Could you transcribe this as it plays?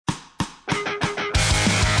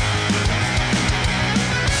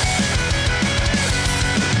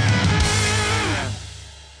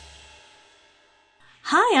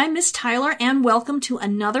I'm Miss Tyler, and welcome to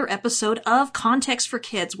another episode of Context for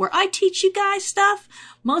Kids, where I teach you guys stuff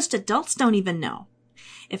most adults don't even know.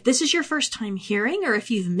 If this is your first time hearing, or if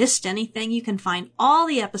you've missed anything, you can find all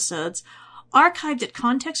the episodes archived at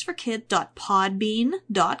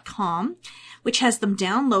contextforkid.podbean.com, which has them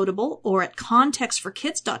downloadable, or at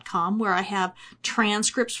contextforkids.com, where I have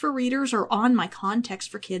transcripts for readers, or on my Context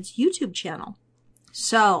for Kids YouTube channel.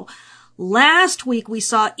 So, last week we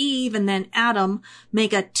saw Eve and then Adam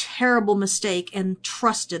make a terrible mistake and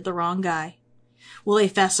trusted the wrong guy. Will they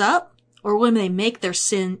fess up, or will they make their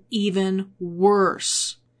sin even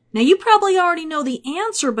worse? Now, you probably already know the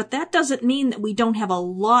answer, but that doesn't mean that we don't have a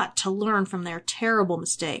lot to learn from their terrible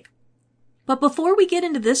mistake. But before we get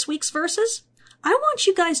into this week's verses, I want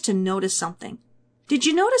you guys to notice something. Did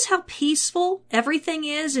you notice how peaceful everything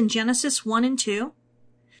is in Genesis 1 and 2?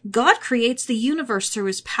 God creates the universe through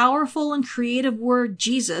his powerful and creative word,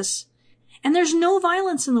 Jesus, and there's no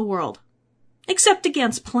violence in the world, except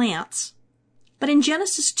against plants. But in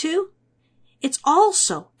Genesis 2, it's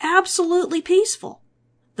also absolutely peaceful.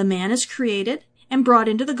 The man is created and brought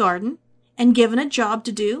into the garden and given a job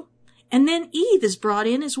to do, and then Eve is brought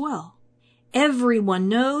in as well. Everyone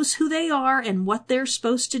knows who they are and what they're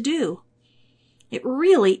supposed to do. It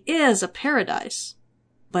really is a paradise.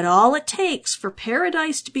 But all it takes for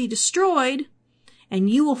paradise to be destroyed, and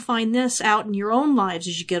you will find this out in your own lives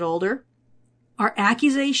as you get older, are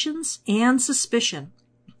accusations and suspicion.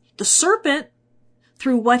 The serpent,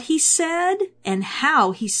 through what he said and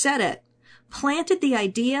how he said it, planted the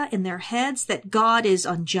idea in their heads that God is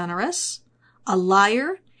ungenerous, a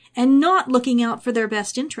liar, and not looking out for their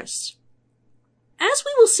best interests. As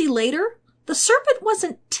we will see later, the serpent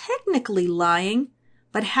wasn't technically lying,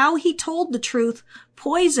 but how he told the truth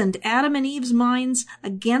poisoned Adam and Eve's minds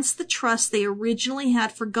against the trust they originally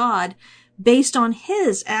had for God based on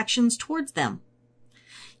his actions towards them.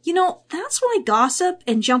 You know, that's why gossip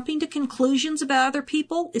and jumping to conclusions about other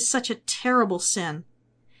people is such a terrible sin.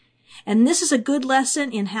 And this is a good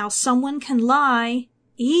lesson in how someone can lie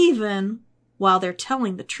even while they're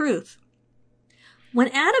telling the truth. When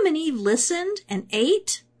Adam and Eve listened and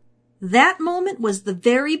ate, that moment was the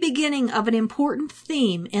very beginning of an important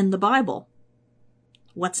theme in the Bible.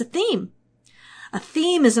 What's a theme? A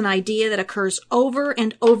theme is an idea that occurs over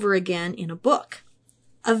and over again in a book.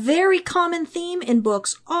 A very common theme in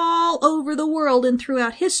books all over the world and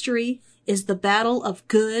throughout history is the battle of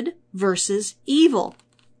good versus evil.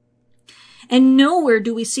 And nowhere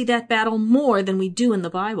do we see that battle more than we do in the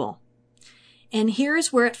Bible. And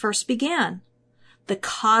here's where it first began. The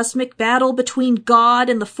cosmic battle between God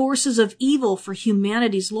and the forces of evil for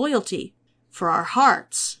humanity's loyalty, for our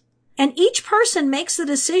hearts. And each person makes the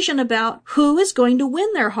decision about who is going to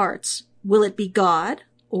win their hearts. Will it be God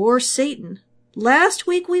or Satan? Last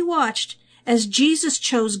week we watched as Jesus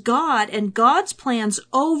chose God and God's plans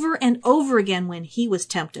over and over again when he was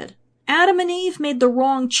tempted. Adam and Eve made the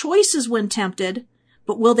wrong choices when tempted,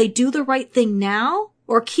 but will they do the right thing now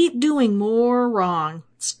or keep doing more wrong?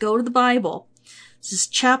 Let's go to the Bible. This is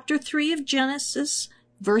chapter 3 of Genesis,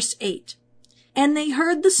 verse 8. And they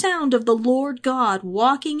heard the sound of the Lord God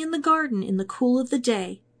walking in the garden in the cool of the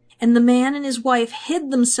day. And the man and his wife hid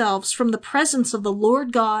themselves from the presence of the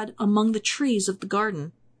Lord God among the trees of the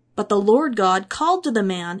garden. But the Lord God called to the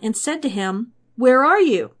man and said to him, Where are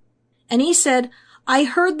you? And he said, I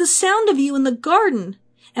heard the sound of you in the garden,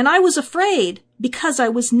 and I was afraid because I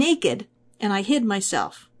was naked, and I hid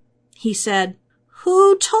myself. He said,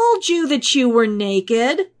 Who told you that you were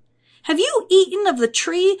naked? Have you eaten of the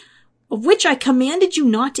tree of which I commanded you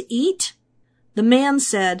not to eat? The man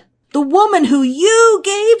said, The woman who you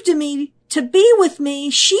gave to me to be with me,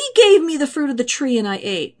 she gave me the fruit of the tree and I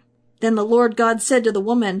ate. Then the Lord God said to the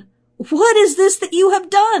woman, What is this that you have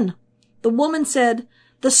done? The woman said,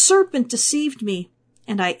 The serpent deceived me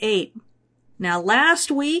and I ate. Now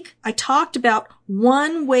last week I talked about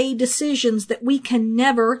one-way decisions that we can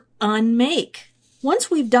never unmake.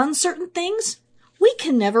 Once we've done certain things, we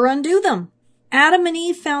can never undo them. Adam and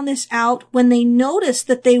Eve found this out when they noticed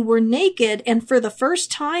that they were naked, and for the first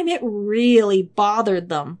time it really bothered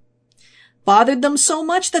them. Bothered them so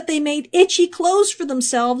much that they made itchy clothes for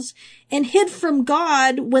themselves and hid from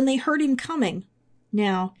God when they heard him coming.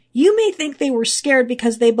 Now, you may think they were scared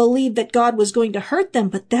because they believed that God was going to hurt them,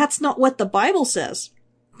 but that's not what the Bible says.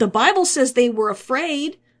 The Bible says they were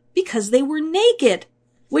afraid because they were naked.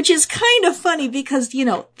 Which is kind of funny because,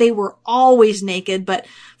 they were always naked, but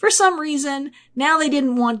for some reason, now they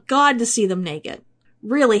didn't want God to see them naked.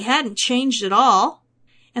 Really hadn't changed at all.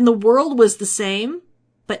 And the world was the same,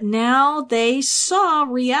 but now they saw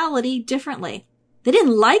reality differently. They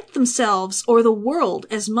didn't like themselves or the world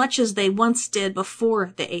as much as they once did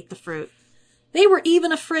before they ate the fruit. They were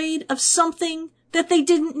even afraid of something that they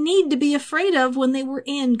didn't need to be afraid of when they were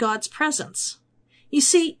in God's presence. You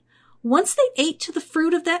see, once they ate to the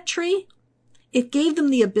fruit of that tree, it gave them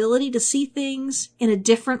the ability to see things in a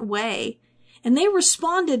different way, and they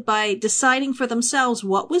responded by deciding for themselves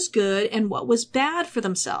what was good and what was bad for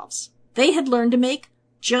themselves. They had learned to make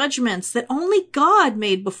judgments that only God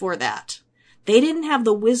made before that. They didn't have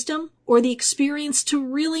the wisdom or the experience to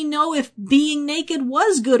really know if being naked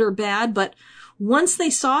was good or bad, but once they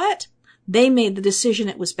saw it, they made the decision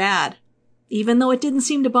it was bad, even though it didn't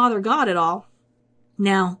seem to bother God at all.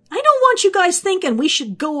 Now, I don't want you guys thinking we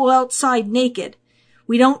should go outside naked.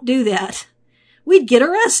 We don't do that. We'd get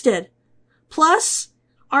arrested. Plus,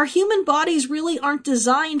 our human bodies really aren't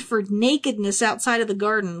designed for nakedness outside of the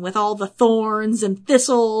garden with all the thorns and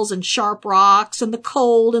thistles and sharp rocks and the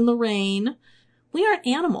cold and the rain. We aren't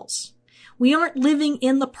animals. We aren't living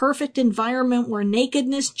in the perfect environment where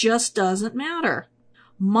nakedness just doesn't matter.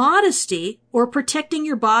 Modesty, or protecting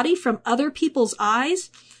your body from other people's eyes,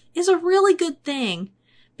 is a really good thing,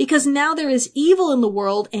 because now there is evil in the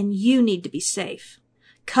world and you need to be safe.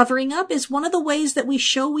 Covering up is one of the ways that we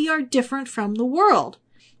show we are different from the world,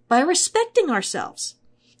 by respecting ourselves.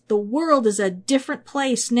 The world is a different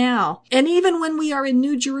place now, and even when we are in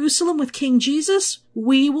New Jerusalem with King Jesus,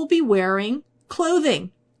 we will be wearing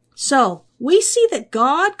clothing. So, we see that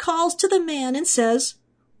God calls to the man and says,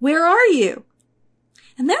 "Where are you?"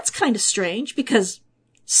 And that's kind of strange, because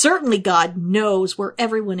certainly God knows where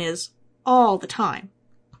everyone is all the time.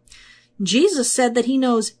 Jesus said that he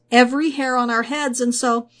knows every hair on our heads, and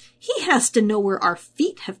so he has to know where our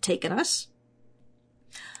feet have taken us.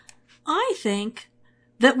 I think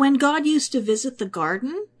that when God used to visit the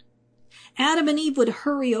garden, Adam and Eve would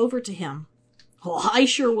hurry over to him. Well, I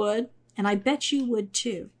sure would, and I bet you would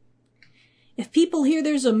too. If people hear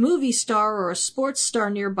there's a movie star or a sports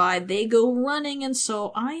star nearby, they go running, and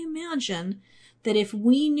so I imagine that if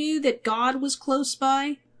we knew that God was close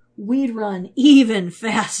by, we'd run even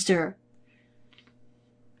faster.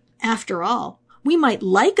 After all, we might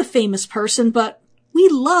like a famous person, but we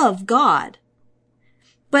love God.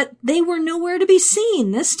 But they were nowhere to be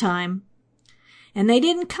seen this time. And they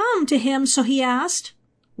didn't come to him, so he asked,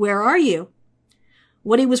 "Where are you?"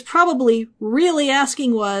 What he was probably really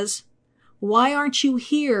asking was, "Why aren't you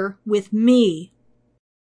here with me?"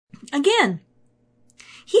 Again,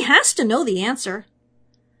 he has to know the answer,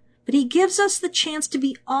 but he gives us the chance to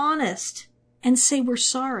be honest and say we're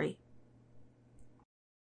sorry.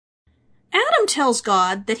 Adam tells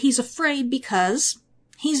God that he's afraid because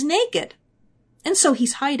he's naked, and so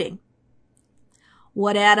he's hiding.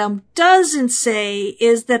 What Adam doesn't say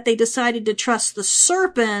is that they decided to trust the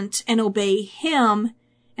serpent and obey him,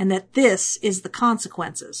 and that this is the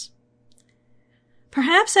consequences.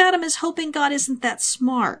 Perhaps Adam is hoping God isn't that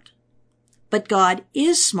smart. But God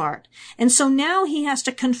is smart, and so now he has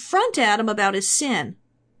to confront Adam about his sin.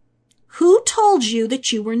 Who told you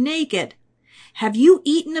that you were naked? Have you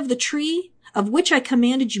eaten of the tree of which I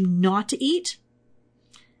commanded you not to eat?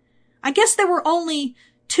 I guess there were only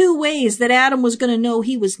two ways that Adam was going to know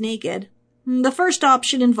he was naked. The first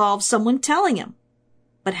option involves someone telling him.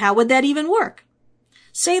 But how would that even work?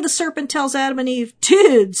 Say the serpent tells Adam and Eve,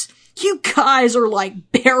 "Dudes, you guys are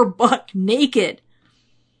like bare butt naked."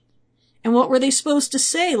 And what were they supposed to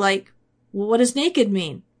say? Like, well, what does naked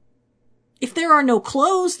mean? If there are no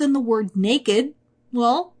clothes, then the word naked,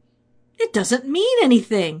 well, it doesn't mean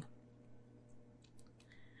anything.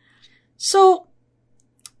 So,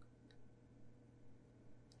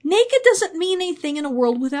 naked doesn't mean anything in a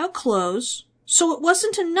world without clothes, so it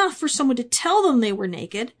wasn't enough for someone to tell them they were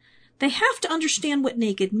naked. They have to understand what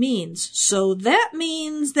naked means. So that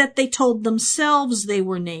means that they told themselves they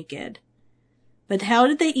were naked. But how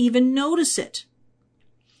did they even notice it?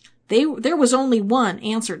 There was only one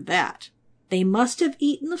answered that. They must have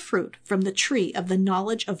eaten the fruit from the tree of the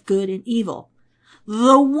knowledge of good and evil.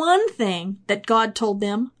 The one thing that God told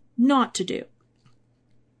them not to do.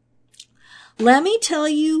 Let me tell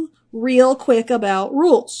you real quick about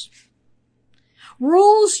rules.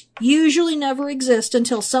 Rules usually never exist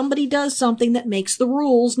until somebody does something that makes the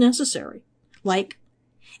rules necessary. Like,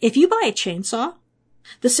 if you buy a chainsaw,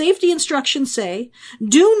 the safety instructions say,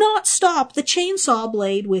 "Do not stop the chainsaw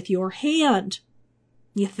blade with your hand."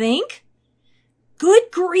 You think?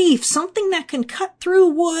 Good grief, something that can cut through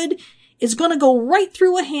wood is going to go right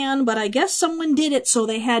through a hand, but I guess someone did it, so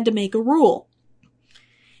they had to make a rule.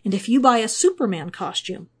 And if you buy a Superman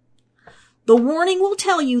costume, the warning will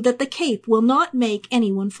tell you that the cape will not make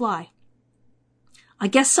anyone fly. I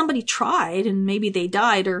guess somebody tried and maybe they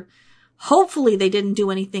died, or Hopefully they didn't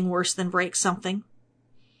do anything worse than break something.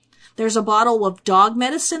 There's a bottle of dog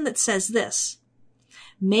medicine that says this: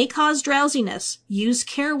 may cause drowsiness. Use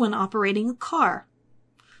care when operating a car.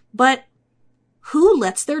 But who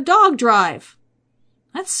lets their dog drive?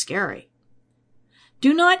 That's scary.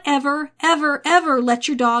 Do not ever, ever, ever let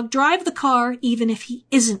your dog drive the car, even if he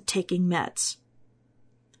isn't taking meds.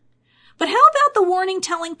 But how about the warning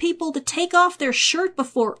telling people to take off their shirt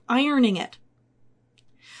before ironing it?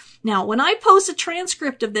 Now, when I post a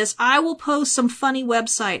transcript of this, I will post some funny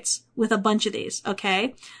websites with a bunch of these,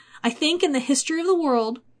 okay? I think in the history of the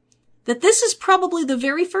world that this is probably the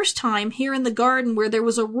very first time here in the garden where there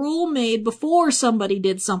was a rule made before somebody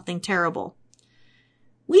did something terrible.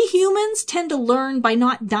 We humans tend to learn by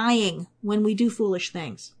not dying when we do foolish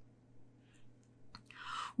things.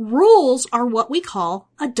 Rules are what we call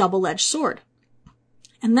a double-edged sword.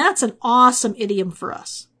 And that's an awesome idiom for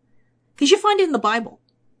us. Because you find it in the Bible,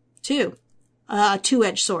 too. A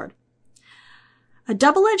two-edged sword. A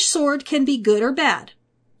double-edged sword can be good or bad.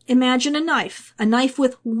 Imagine a knife. A knife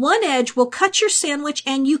with one edge will cut your sandwich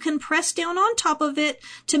and you can press down on top of it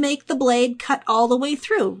to make the blade cut all the way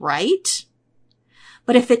through, right?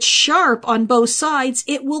 But if it's sharp on both sides,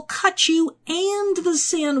 it will cut you and the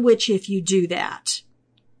sandwich if you do that.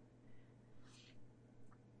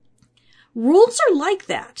 Rules are like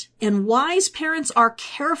that, and wise parents are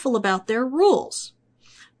careful about their rules.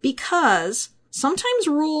 Because sometimes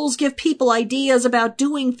rules give people ideas about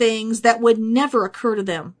doing things that would never occur to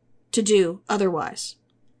them to do otherwise.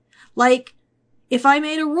 Like, if I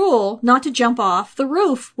made a rule not to jump off the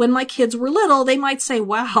roof when my kids were little, they might say,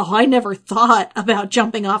 wow, I never thought about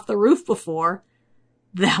jumping off the roof before.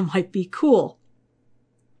 That might be cool.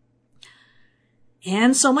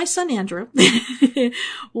 And so my son Andrew,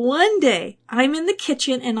 one day I'm in the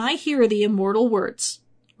kitchen and I hear the immortal words,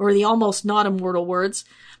 or the almost not immortal words,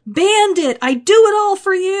 "Bandit, I do it all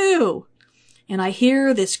for you." And I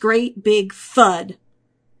hear this great big thud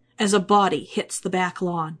as a body hits the back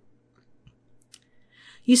lawn.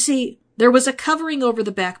 You see, there was a covering over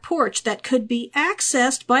the back porch that could be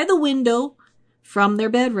accessed by the window from their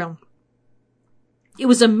bedroom. It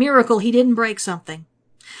was a miracle he didn't break something.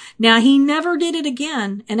 Now, he never did it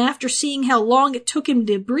again, and after seeing how long it took him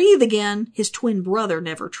to breathe again, his twin brother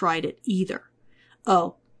never tried it either.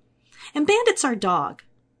 Oh, and Bandit's our dog.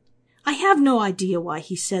 I have no idea why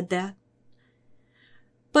he said that.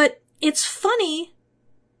 But it's funny,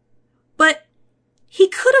 but he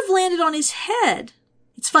could have landed on his head.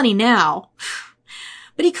 It's funny now,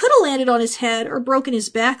 but he could have landed on his head or broken his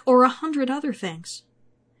back or 100 other things.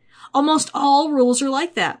 Almost all rules are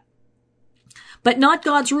like that. But not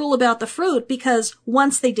God's rule about the fruit, because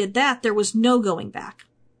once they did that, there was no going back.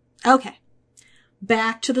 Okay,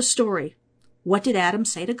 back to the story. What did Adam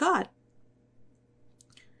say to God?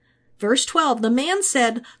 Verse 12, the man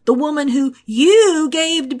said, "The woman who you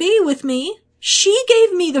gave to be with me, she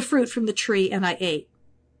gave me the fruit from the tree and I ate."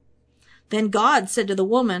 Then God said to the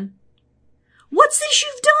woman, "What's this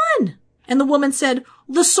you've done?" And the woman said,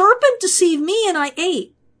 "The serpent deceived me and I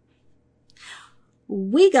ate."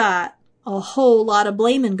 We got a whole lot of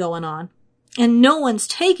blaming going on, and no one's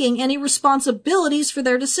taking any responsibilities for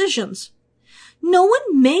their decisions. No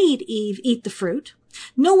one made Eve eat the fruit.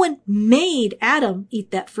 No one made Adam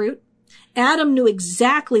eat that fruit. Adam knew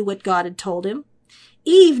exactly what God had told him.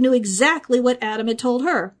 Eve knew exactly what Adam had told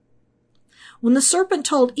her. When the serpent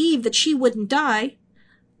told Eve that she wouldn't die,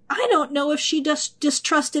 I don't know if she just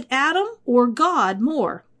distrusted Adam or God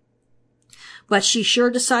more. But she sure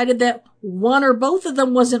decided that one or both of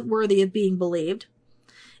them wasn't worthy of being believed.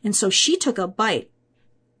 And so she took a bite.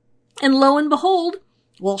 And lo and behold,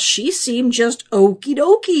 well, she seemed just okie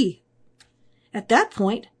dokie. At that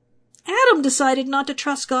point, Adam decided not to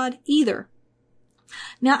trust God either.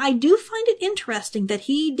 Now, I do find it interesting that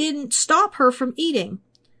he didn't stop her from eating.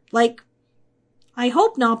 Like, I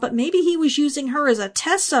hope not, but maybe he was using her as a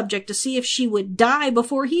test subject to see if she would die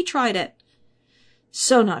before he tried it.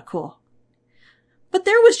 So not cool. But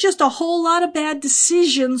there was just a whole lot of bad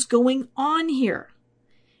decisions going on here.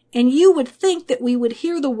 And you would think that we would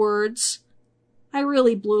hear the words, "I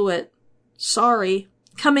really blew it. Sorry,"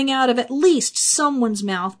 coming out of at least someone's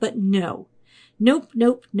mouth, but no. Nope,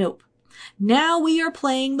 nope, nope. Now we are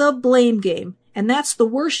playing the blame game, and that's the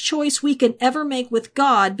worst choice we can ever make with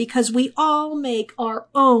God, because we all make our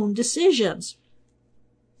own decisions.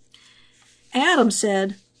 Adam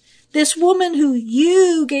said, "This woman who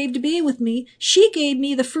you gave to be with me, she gave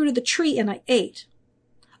me the fruit of the tree and I ate."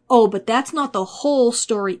 Oh, but that's not the whole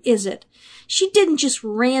story, is it? She didn't just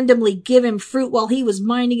randomly give him fruit while he was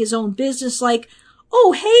minding his own business like,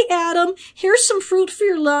 Oh, hey, Adam, here's some fruit for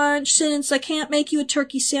your lunch since I can't make you a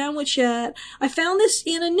turkey sandwich yet. I found this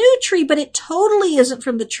in a new tree, but it totally isn't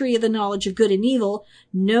from the tree of the knowledge of good and evil.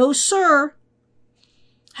 No, sir.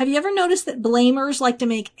 Have you ever noticed that blamers like to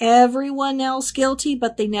make everyone else guilty,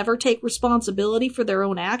 but they never take responsibility for their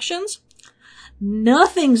own actions?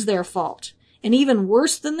 Nothing's their fault. And even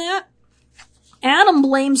worse than that, Adam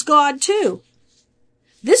blames God too.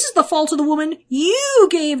 This is the fault of the woman you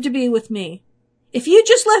gave to be with me. If you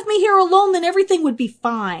just left me here alone, then everything would be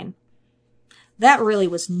fine. That really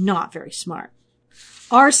was not very smart.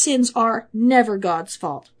 Our sins are never God's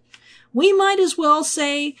fault. We might as well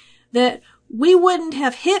say that we wouldn't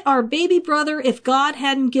have hit our baby brother if God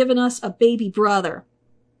hadn't given us a baby brother.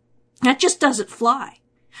 That just doesn't fly.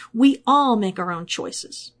 We all make our own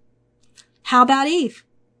choices. How about Eve?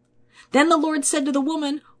 Then the Lord said to the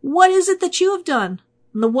woman, "What is it that you have done?"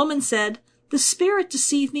 And the woman said, "The Spirit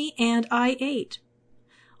deceived me and I ate."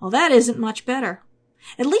 Well, that isn't much better.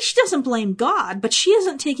 At least she doesn't blame God, but she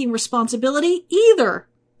isn't taking responsibility either.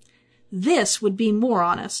 This would be more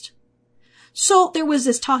honest. So there was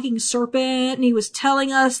this talking serpent, and he was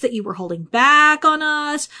telling us that you were holding back on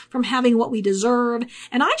us from having what we deserve.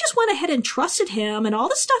 And I just went ahead and trusted him and all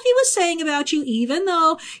the stuff he was saying about you, even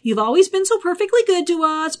though you've always been so perfectly good to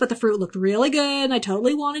us, but the fruit looked really good, and I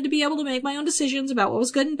totally wanted to be able to make my own decisions about what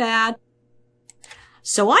was good and bad.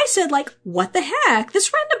 So I said, what the heck?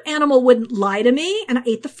 This random animal wouldn't lie to me, and I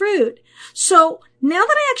ate the fruit. So now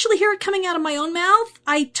that I actually hear it coming out of my own mouth,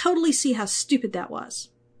 I totally see how stupid that was.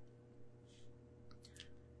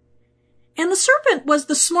 And the serpent was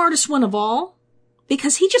the smartest one of all,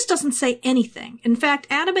 because he just doesn't say anything. In fact,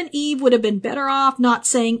 Adam and Eve would have been better off not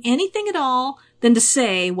saying anything at all than to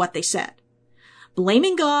say what they said.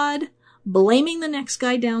 Blaming God, blaming the next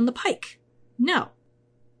guy down the pike. No.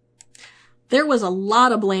 There was a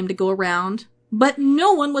lot of blame to go around, but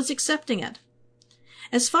no one was accepting it.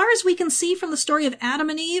 As far as we can see from the story of Adam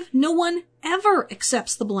and Eve, no one ever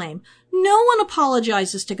accepts the blame. No one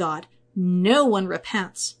apologizes to God. No one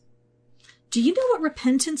repents. Do you know what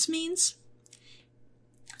repentance means?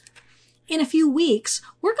 In a few weeks,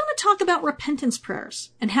 we're going to talk about repentance prayers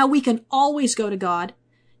and how we can always go to God,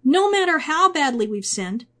 no matter how badly we've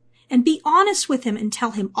sinned, and be honest with him and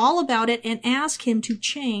tell him all about it and ask him to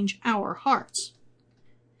change our hearts.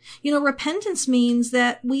 Repentance means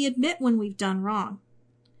that we admit when we've done wrong,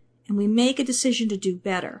 and we make a decision to do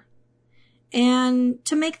better, and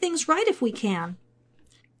to make things right if we can.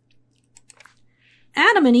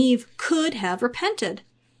 Adam and Eve could have repented.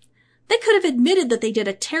 They could have admitted that they did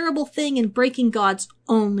a terrible thing in breaking God's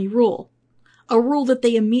only rule, a rule that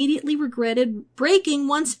they immediately regretted breaking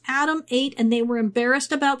once Adam ate and they were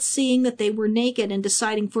embarrassed about seeing that they were naked and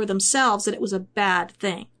deciding for themselves that it was a bad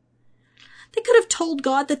thing. They could have told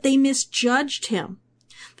God that they misjudged him,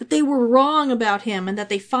 that they were wrong about him, and that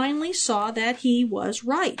they finally saw that he was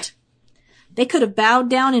right. They could have bowed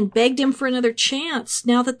down and begged him for another chance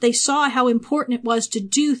now that they saw how important it was to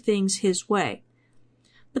do things his way.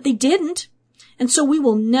 But they didn't, and so we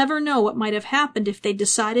will never know what might have happened if they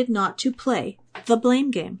decided not to play the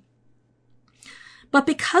blame game. But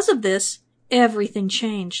because of this, everything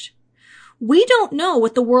changed. We don't know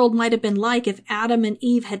what the world might have been like if Adam and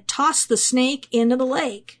Eve had tossed the snake into the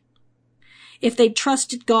lake, if they'd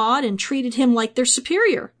trusted God and treated him like their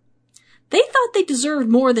superior. They thought they deserved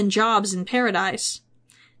more than jobs in paradise.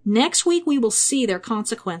 Next week we will see their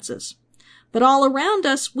consequences. But all around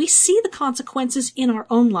us, we see the consequences in our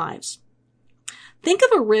own lives. Think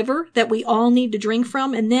of a river that we all need to drink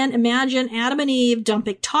from, and then imagine Adam and Eve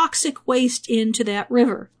dumping toxic waste into that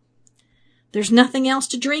river. There's nothing else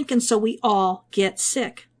to drink, and so we all get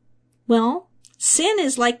sick. Well, sin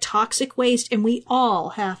is like toxic waste, and we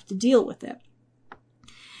all have to deal with it.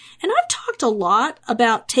 And I've talked a lot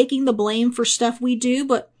about taking the blame for stuff we do,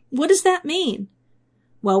 but what does that mean?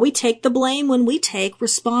 Well, we take the blame when we take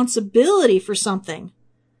responsibility for something,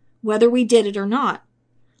 whether we did it or not.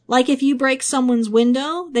 Like if you break someone's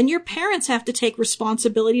window, then your parents have to take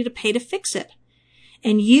responsibility to pay to fix it.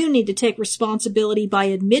 And you need to take responsibility by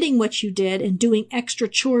admitting what you did and doing extra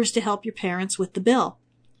chores to help your parents with the bill.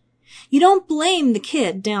 You don't blame the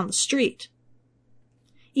kid down the street,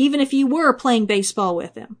 even if you were playing baseball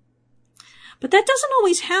with him. But that doesn't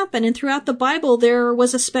always happen, and throughout the Bible there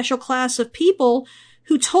was a special class of people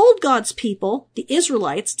who told God's people, the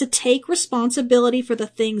Israelites, to take responsibility for the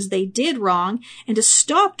things they did wrong and to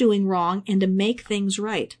stop doing wrong and to make things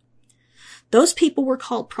right. Those people were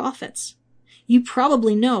called prophets. You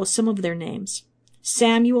probably know some of their names.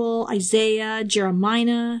 Samuel, Isaiah,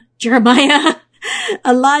 Jeremiah,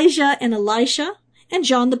 Elijah and Elisha, and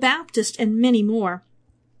John the Baptist, and many more.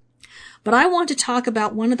 But I want to talk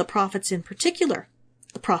about one of the prophets in particular,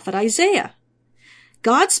 the prophet Isaiah.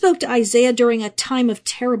 God spoke to Isaiah during a time of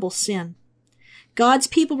terrible sin. God's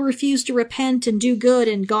people refused to repent and do good,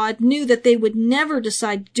 and God knew that they would never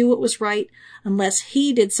decide to do what was right unless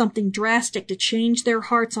he did something drastic to change their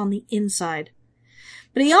hearts on the inside.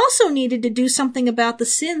 But he also needed to do something about the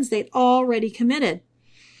sins they'd already committed.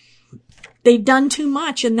 They'd done too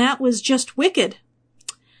much, and that was just wicked.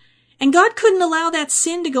 And God couldn't allow that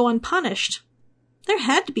sin to go unpunished. There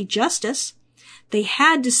had to be justice. They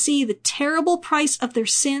had to see the terrible price of their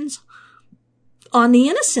sins on the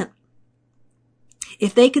innocent.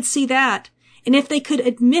 If they could see that, and if they could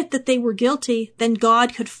admit that they were guilty, then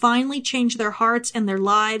God could finally change their hearts and their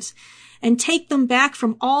lives and take them back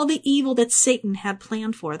from all the evil that Satan had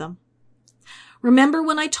planned for them. Remember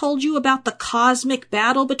when I told you about the cosmic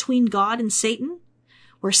battle between God and Satan,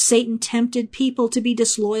 where Satan tempted people to be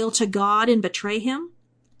disloyal to God and betray him?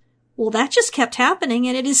 Well, that just kept happening,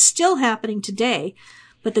 and it is still happening today,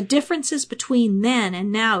 but the differences between then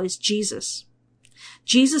and now is Jesus.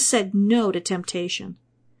 Jesus said no to temptation.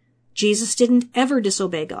 Jesus didn't ever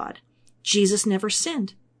disobey God. Jesus never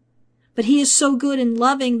sinned. But he is so good and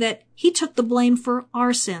loving that he took the blame for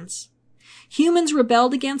our sins. Humans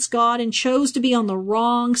rebelled against God and chose to be on the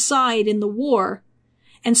wrong side in the war,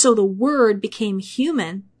 and so the Word became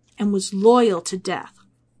human and was loyal to death.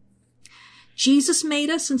 Jesus made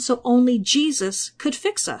us, and so only Jesus could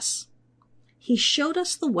fix us. He showed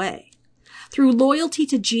us the way. Through loyalty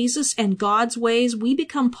to Jesus and God's ways, we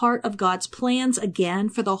become part of God's plans again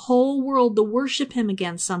for the whole world to worship him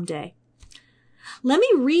again someday. Let me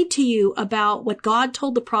read to you about what God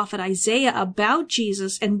told the prophet Isaiah about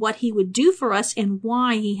Jesus and what he would do for us and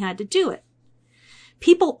why he had to do it.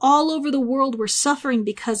 People all over the world were suffering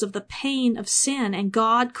because of the pain of sin, and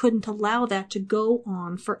God couldn't allow that to go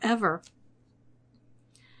on forever.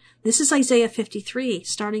 This is Isaiah 53,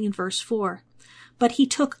 starting in verse 4. But he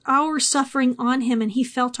took our suffering on him, and he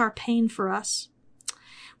felt our pain for us.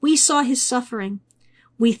 We saw his suffering.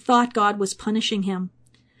 We thought God was punishing him.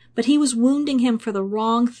 But he was wounding him for the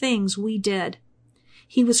wrong things we did.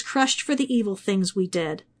 He was crushed for the evil things we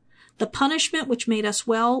did. The punishment which made us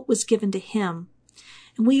well was given to him.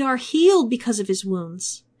 And we are healed because of his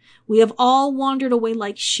wounds. We have all wandered away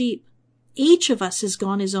like sheep. Each of us has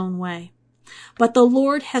gone his own way. But the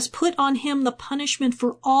Lord has put on him the punishment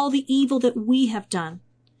for all the evil that we have done.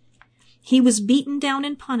 He was beaten down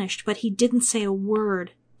and punished, but he didn't say a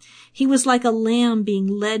word. He was like a lamb being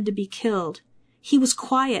led to be killed. He was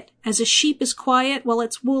quiet, as a sheep is quiet while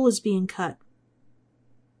its wool is being cut.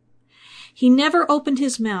 He never opened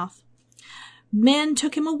his mouth. Men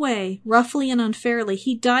took him away, roughly and unfairly.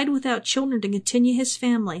 He died without children to continue his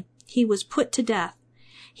family. He was put to death.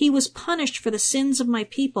 He was punished for the sins of my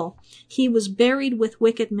people. He was buried with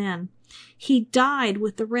wicked men. He died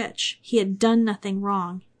with the rich. He had done nothing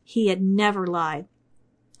wrong. He had never lied.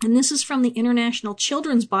 And this is from the International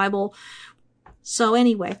Children's Bible. So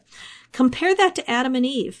anyway, compare that to Adam and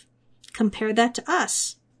Eve. Compare that to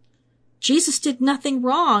us. Jesus did nothing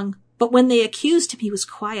wrong, but when they accused him, he was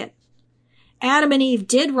quiet. Adam and Eve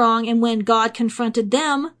did wrong, and when God confronted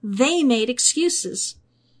them, they made excuses.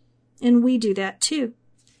 And we do that too.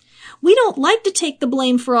 We don't like to take the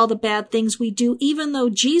blame for all the bad things we do, even though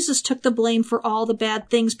Jesus took the blame for all the bad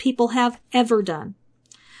things people have ever done.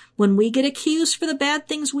 When we get accused for the bad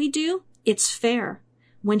things we do, it's fair.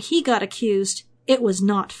 When he got accused, it was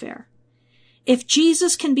not fair. If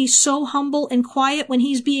Jesus can be so humble and quiet when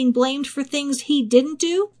he's being blamed for things he didn't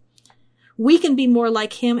do, we can be more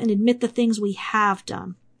like him and admit the things we have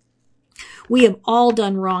done. We have all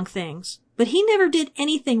done wrong things, but he never did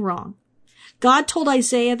anything wrong. God told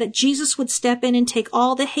Isaiah that Jesus would step in and take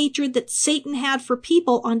all the hatred that Satan had for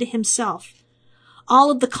people onto himself.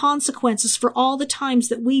 All of the consequences for all the times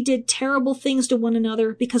that we did terrible things to one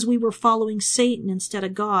another because we were following Satan instead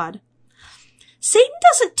of God. Satan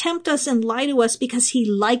doesn't tempt us and lie to us because he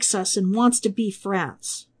likes us and wants to be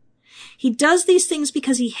friends. He does these things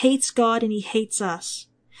because he hates God and he hates us.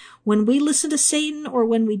 When we listen to Satan or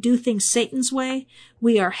when we do things Satan's way,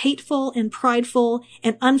 we are hateful and prideful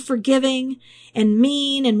and unforgiving and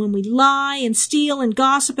mean, and when we lie and steal and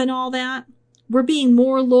gossip and all that, we're being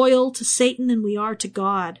more loyal to Satan than we are to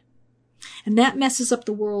God. And that messes up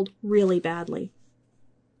the world really badly.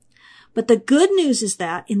 But the good news is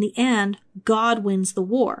that, in the end, God wins the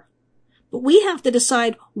war. But we have to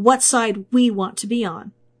decide what side we want to be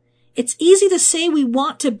on. It's easy to say we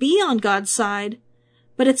want to be on God's side,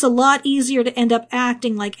 but it's a lot easier to end up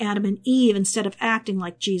acting like Adam and Eve instead of acting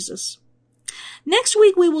like Jesus. Next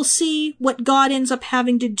week we will see what God ends up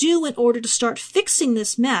having to do in order to start fixing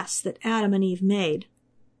this mess that Adam and Eve made.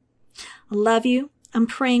 I love you. I'm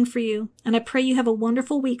praying for you. And I pray you have a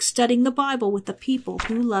wonderful week studying the Bible with the people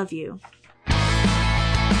who love you.